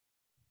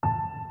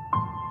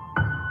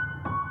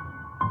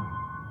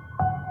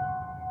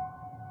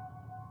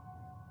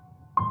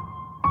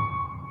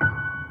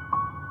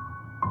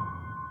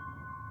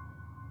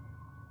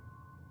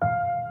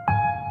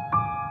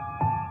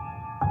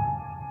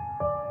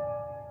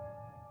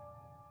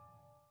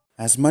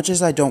As much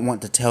as I don't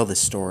want to tell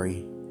this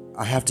story,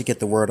 I have to get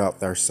the word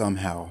out there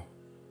somehow.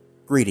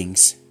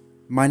 Greetings.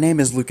 My name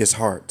is Lucas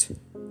Hart.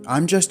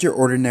 I'm just your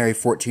ordinary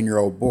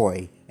 14-year-old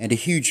boy and a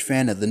huge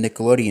fan of the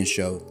Nickelodeon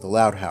show The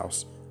Loud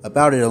House,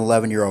 about an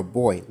 11-year-old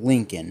boy,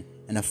 Lincoln,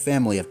 and a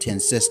family of 10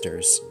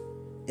 sisters.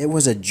 It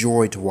was a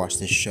joy to watch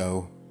this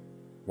show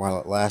while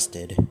it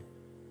lasted,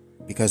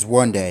 because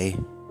one day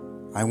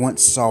I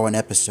once saw an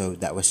episode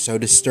that was so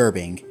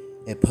disturbing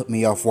it put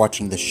me off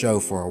watching the show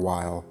for a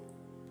while.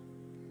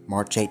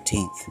 March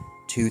 18th,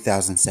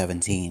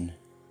 2017.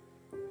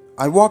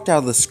 I walked out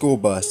of the school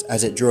bus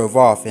as it drove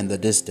off in the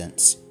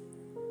distance.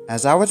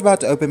 As I was about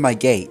to open my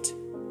gate,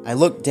 I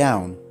looked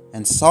down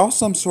and saw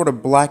some sort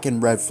of black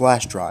and red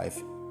flash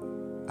drive.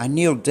 I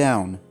kneeled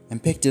down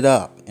and picked it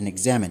up and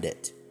examined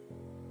it.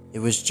 It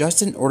was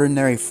just an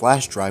ordinary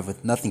flash drive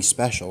with nothing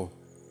special,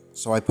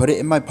 so I put it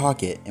in my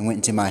pocket and went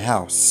into my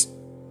house.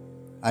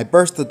 I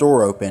burst the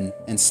door open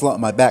and slumped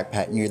my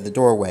backpack near the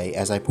doorway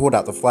as I pulled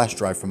out the flash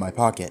drive from my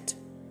pocket.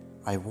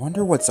 I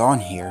wonder what's on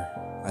here,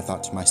 I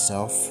thought to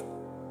myself.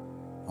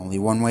 Only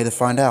one way to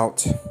find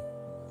out.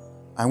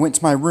 I went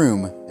to my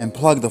room and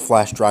plugged the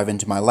flash drive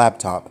into my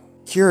laptop,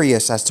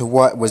 curious as to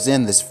what was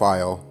in this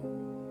file.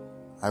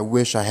 I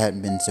wish I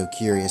hadn't been so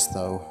curious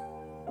though.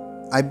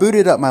 I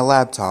booted up my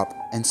laptop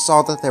and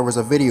saw that there was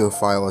a video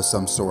file of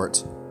some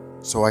sort.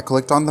 So I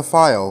clicked on the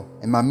file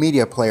and my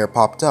media player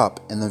popped up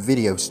and the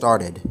video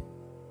started.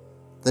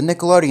 The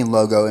Nickelodeon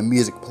logo and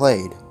music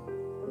played,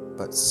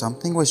 but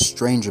something was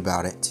strange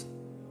about it.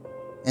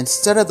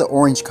 Instead of the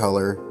orange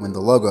color when the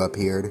logo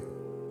appeared,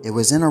 it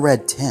was in a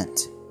red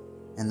tint,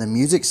 and the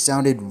music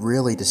sounded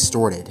really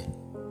distorted.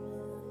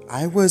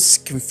 I was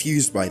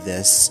confused by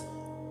this,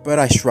 but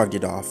I shrugged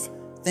it off,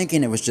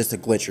 thinking it was just a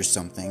glitch or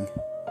something.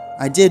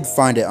 I did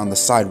find it on the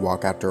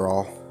sidewalk after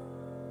all.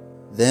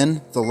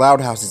 Then, the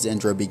Loud House's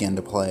intro began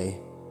to play.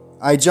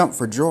 I jumped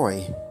for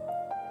joy.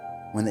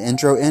 When the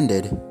intro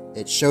ended,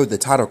 it showed the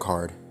title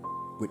card,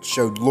 which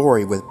showed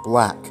Lori with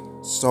black,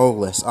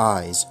 soulless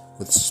eyes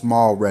with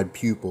small red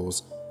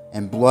pupils,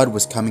 and blood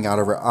was coming out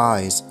of her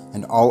eyes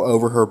and all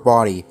over her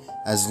body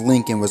as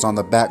Lincoln was on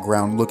the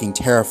background looking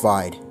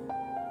terrified.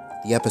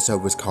 The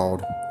episode was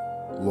called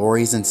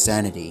Lori's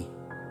Insanity,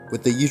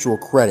 with the usual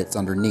credits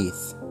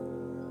underneath.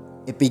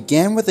 It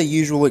began with the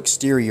usual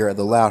exterior of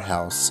the Loud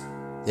House.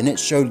 Then it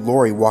showed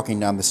Lori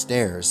walking down the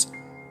stairs.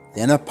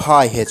 Then a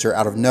pie hits her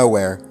out of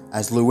nowhere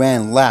as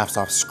Luann laughs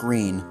off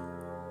screen.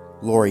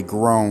 Lori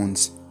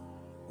groans.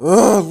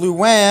 "Ugh,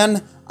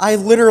 Luann, I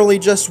literally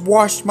just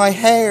washed my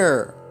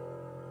hair."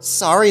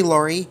 "Sorry,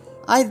 Lori,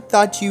 I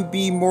thought you'd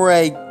be more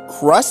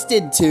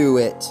crusted to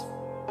it."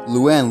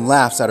 Luann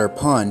laughs at her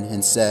pun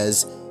and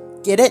says,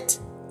 "Get it?"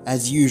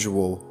 as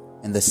usual,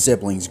 and the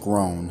siblings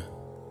groan.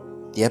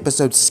 The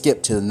episode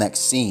skipped to the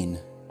next scene.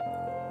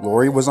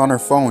 Lori was on her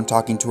phone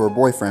talking to her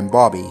boyfriend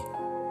Bobby,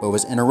 but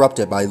was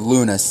interrupted by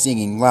Luna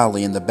singing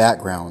loudly in the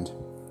background.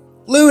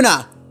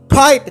 "Luna,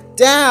 pipe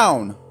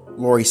down!"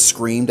 Lori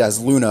screamed as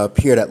Luna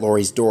appeared at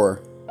Lori's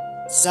door.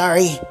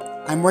 "Sorry,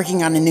 I'm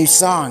working on a new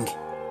song."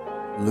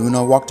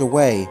 Luna walked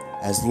away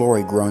as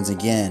Lori groans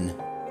again.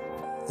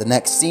 The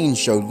next scene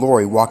showed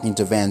Lori walking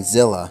to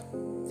Vanzilla.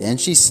 Then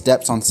she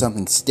steps on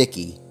something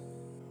sticky.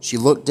 She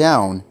looked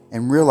down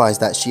and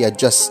realized that she had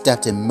just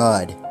stepped in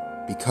mud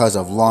because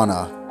of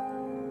Lana.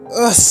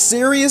 "Ugh,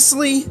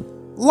 seriously?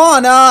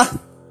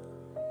 Lana!"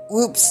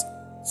 "Oops,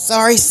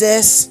 sorry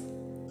sis."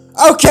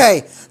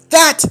 "Okay,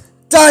 that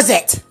does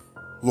it!"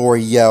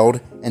 Lori yelled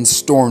and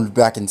stormed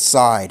back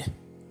inside.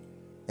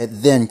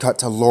 It then cut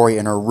to Lori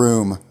in her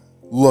room,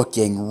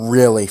 looking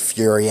really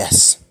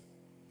furious.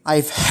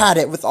 "I've had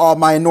it with all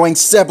my annoying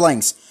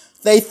siblings.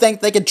 They think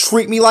they can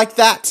treat me like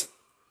that?"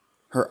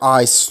 Her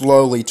eyes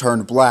slowly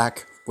turned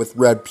black with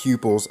red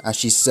pupils as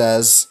she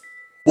says,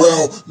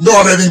 "Well,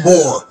 not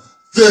anymore.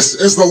 This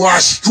is the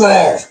last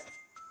straw."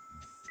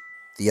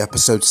 The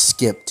episode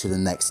skipped to the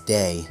next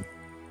day.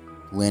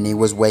 Lenny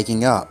was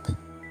waking up,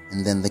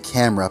 and then the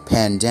camera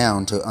panned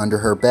down to under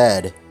her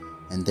bed,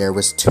 and there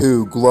was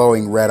 2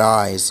 glowing red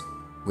eyes,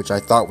 which I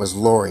thought was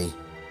Lori.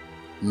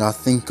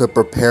 Nothing could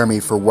prepare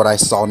me for what I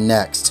saw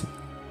next,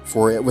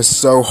 for it was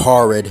so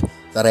horrid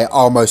that I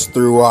almost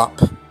threw up.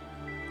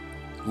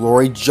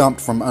 Lori jumped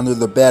from under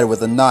the bed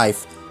with a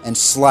knife and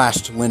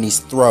slashed Lenny's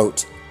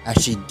throat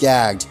as she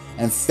gagged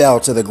and fell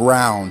to the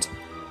ground.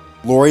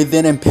 Lori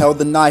then impaled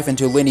the knife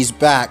into Lenny's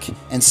back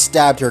and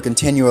stabbed her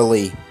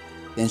continually.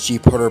 Then she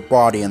put her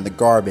body in the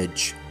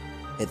garbage.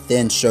 It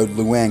then showed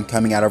Luann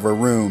coming out of her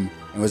room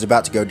and was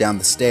about to go down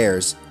the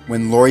stairs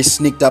when Lori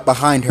sneaked up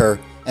behind her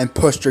and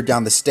pushed her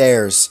down the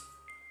stairs.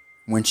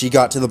 When she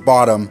got to the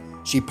bottom,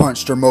 she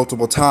punched her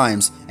multiple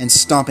times and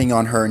stomping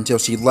on her until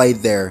she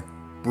laid there,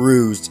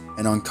 bruised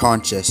and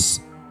unconscious.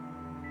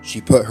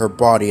 She put her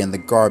body in the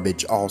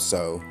garbage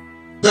also.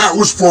 "That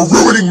was for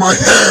ruining my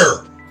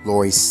hair,"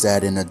 Lori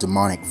said in a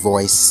demonic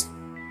voice.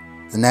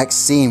 The next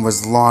scene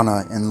was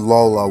Lana and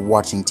Lola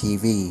watching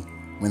TV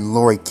when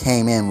Lori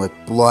came in with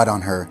blood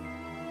on her.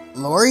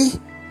 "Lori,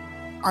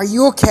 are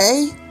you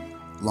okay?"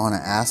 Lana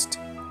asked.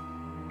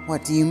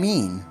 "What do you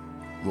mean?"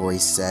 Lori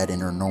said in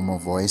her normal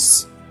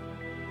voice.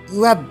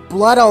 You have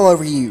blood all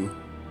over you,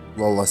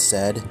 Lola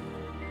said.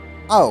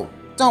 Oh,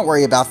 don't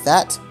worry about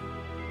that.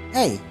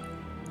 Hey,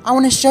 I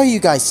want to show you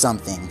guys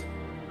something.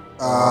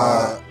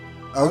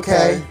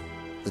 Okay.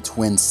 The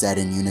twins said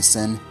in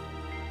unison.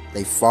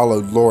 They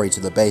followed Lori to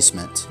the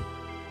basement.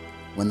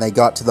 When they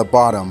got to the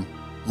bottom,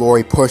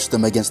 Lori pushed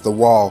them against the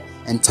wall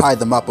and tied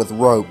them up with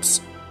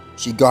ropes.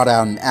 She got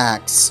out an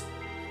axe.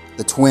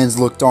 The twins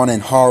looked on in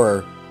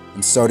horror,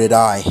 and so did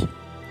I.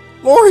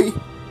 Lori,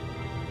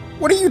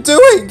 what are you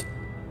doing?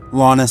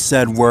 Lana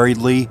said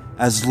worriedly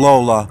as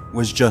Lola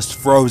was just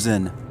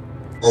frozen.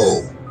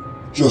 Oh,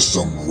 just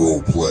some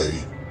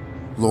roleplay.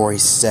 Lori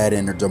said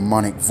in her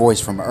demonic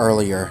voice from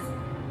earlier.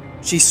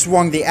 She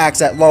swung the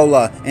axe at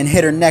Lola and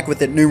hit her neck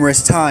with it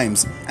numerous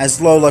times,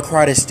 as Lola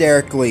cried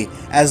hysterically,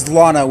 as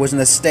Lana was in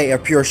a state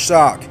of pure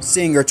shock,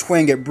 seeing her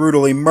twin get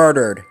brutally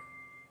murdered.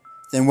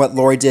 Then what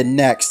Lori did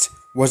next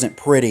wasn't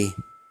pretty.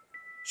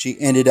 She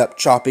ended up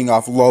chopping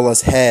off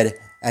Lola's head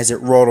as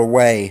it rolled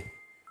away.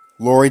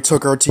 Lori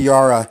took her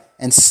tiara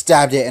and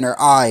stabbed it in her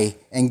eye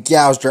and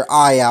gouged her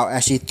eye out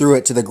as she threw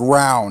it to the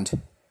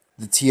ground.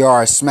 The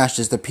tiara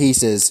smashed to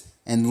pieces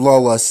and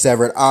Lola's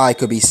severed eye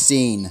could be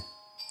seen.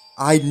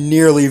 I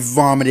nearly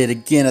vomited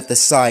again at the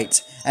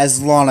sight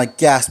as Lana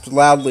gasped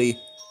loudly.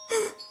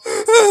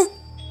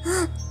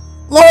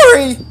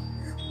 Lori!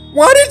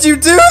 Why did you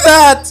do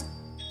that?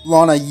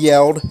 Lana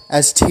yelled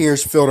as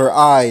tears filled her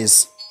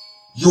eyes.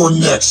 You're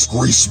next,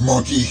 grease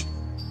monkey,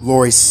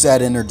 Lori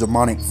said in her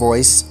demonic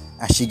voice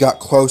as she got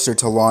closer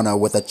to Lana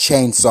with a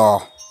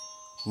chainsaw.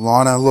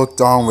 Lana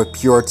looked on with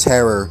pure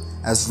terror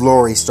as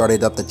Lori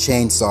started up the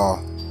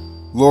chainsaw.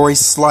 Lori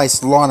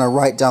sliced Lana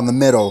right down the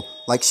middle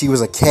like she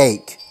was a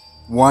cake.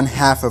 One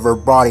half of her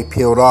body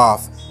peeled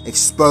off,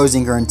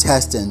 exposing her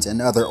intestines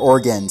and other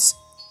organs.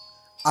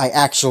 I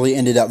actually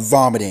ended up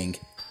vomiting.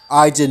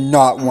 I did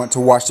not want to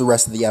watch the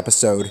rest of the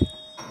episode,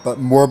 but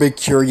morbid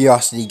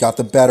curiosity got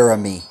the better of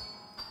me.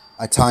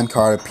 A time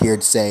card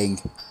appeared saying,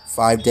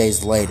 5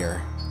 days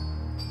later.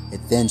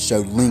 It then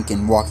showed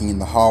Lincoln walking in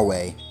the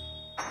hallway.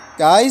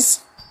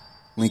 Guys?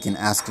 Lincoln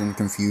asked in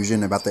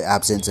confusion about the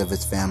absence of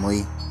his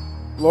family.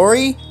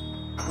 Lori?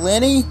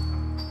 Lenny?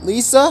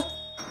 Lisa?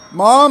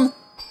 Mom?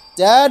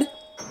 Dad?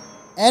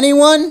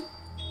 Anyone?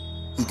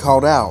 He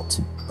called out,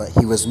 but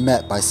he was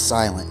met by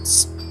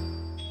silence.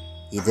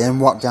 He then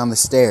walked down the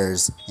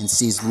stairs and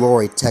sees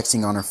Lori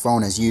texting on her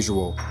phone as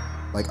usual,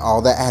 like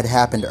all that had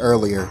happened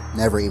earlier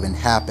never even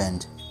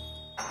happened.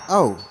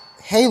 Oh,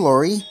 hey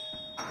Lori,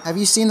 have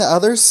you seen the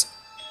others?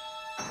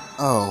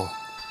 Oh,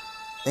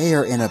 they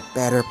are in a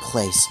better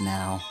place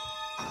now,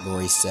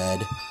 Lori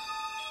said.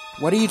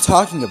 What are you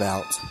talking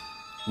about?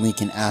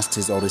 Lincoln asked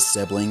his oldest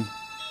sibling.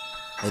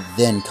 It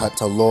then cut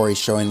to Lori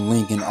showing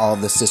Lincoln all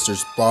of the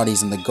sisters'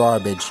 bodies in the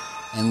garbage,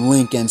 and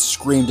Lincoln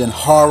screamed in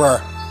horror.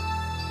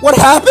 What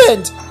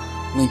happened?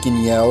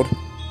 Lincoln yelled.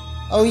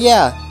 Oh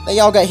yeah, they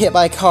all got hit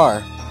by a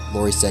car,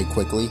 Lori said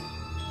quickly.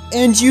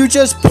 And you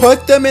just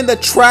put them in the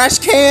trash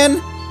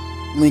can?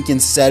 Lincoln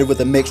said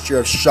with a mixture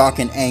of shock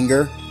and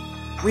anger.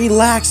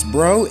 Relax,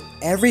 bro.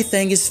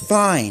 Everything is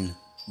fine,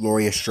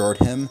 Lori assured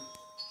him.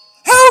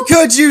 How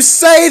could you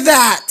say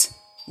that?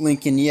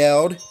 Lincoln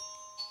yelled.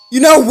 You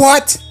know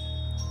what?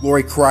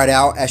 Lori cried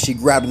out as she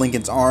grabbed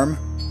Lincoln's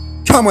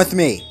arm. Come with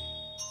me.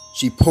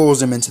 She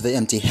pulls him into the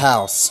empty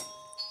house.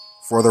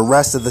 For the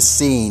rest of the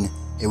scene,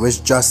 it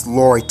was just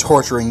Lori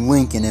torturing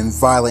Lincoln in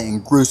violent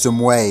and gruesome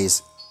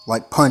ways,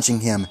 like punching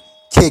him,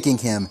 kicking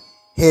him,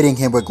 hitting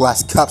him with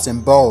glass cups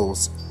and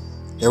bowls.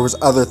 There was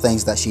other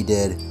things that she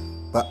did,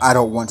 but I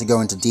don't want to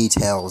go into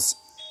details.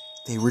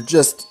 They were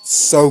just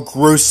so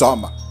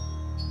gruesome.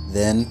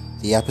 Then,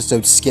 the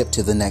episode skipped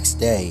to the next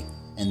day,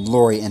 and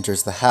Lori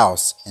enters the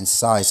house and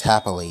sighs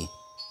happily,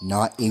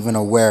 not even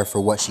aware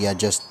for what she had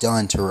just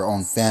done to her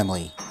own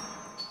family.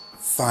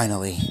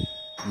 Finally,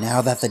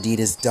 now that the deed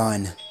is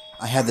done,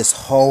 I have this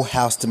whole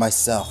house to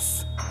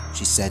myself,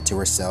 she said to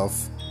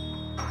herself.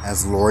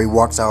 As Lori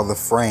walks out of the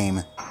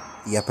frame,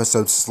 the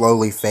episode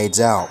slowly fades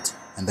out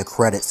and the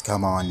credits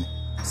come on,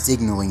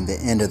 signaling the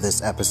end of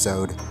this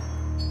episode.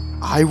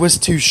 I was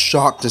too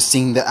shocked to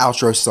sing the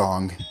outro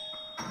song.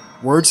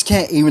 Words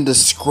can't even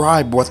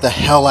describe what the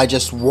hell I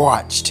just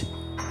watched.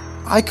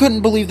 I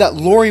couldn't believe that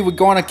Lori would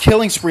go on a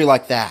killing spree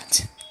like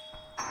that.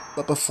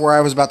 But before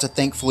I was about to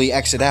thankfully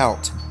exit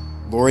out,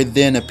 Lori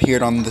then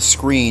appeared on the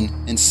screen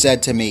and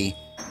said to me,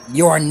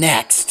 "You're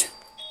next."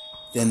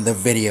 Then the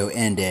video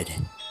ended.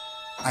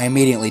 I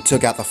immediately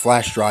took out the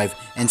flash drive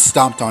and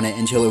stomped on it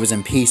until it was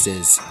in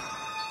pieces.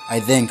 I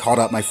then called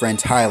up my friend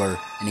Tyler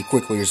and he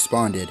quickly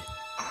responded.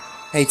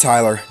 Hey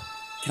Tyler,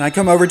 can I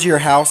come over to your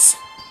house?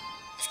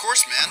 Of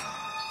course, man.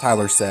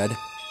 Tyler said.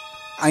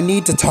 I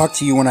need to talk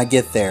to you when I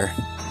get there.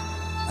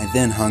 I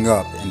then hung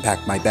up and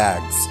packed my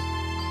bags.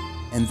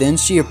 And then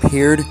she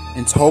appeared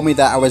and told me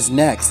that I was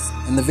next,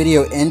 and the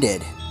video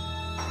ended.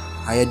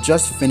 I had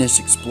just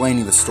finished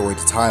explaining the story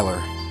to Tyler.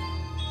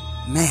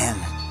 Man,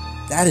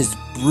 that is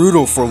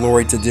brutal for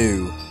Lori to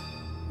do,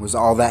 was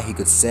all that he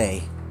could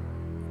say.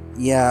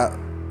 Yeah,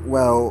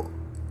 well,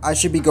 I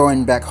should be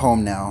going back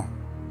home now,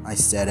 I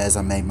said as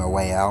I made my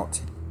way out.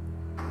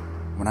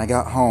 When I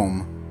got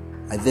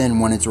home, I then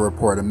wanted to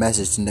report a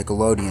message to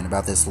Nickelodeon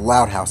about this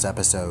Loud House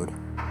episode.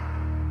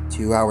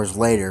 2 hours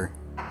later,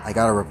 I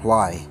got a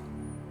reply.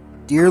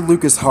 Dear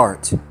Lucas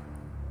Hart,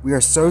 we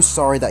are so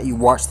sorry that you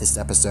watched this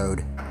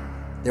episode.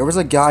 There was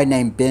a guy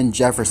named Ben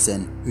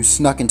Jefferson who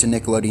snuck into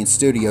Nickelodeon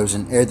Studios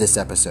and aired this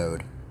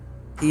episode.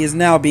 He is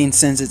now being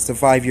sentenced to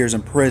 5 years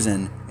in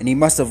prison, and he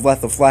must have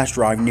left the flash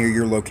drive near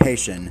your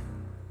location.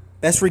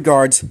 Best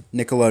regards,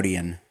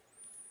 Nickelodeon.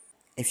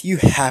 If you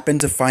happen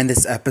to find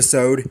this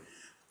episode,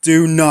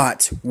 do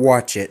not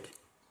watch it.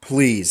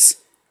 Please.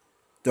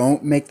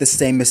 Don't make the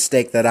same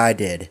mistake that I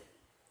did.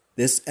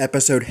 This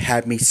episode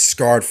had me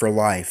scarred for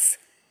life,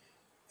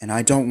 and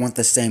I don't want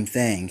the same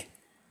thing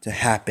to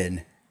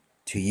happen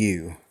to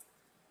you.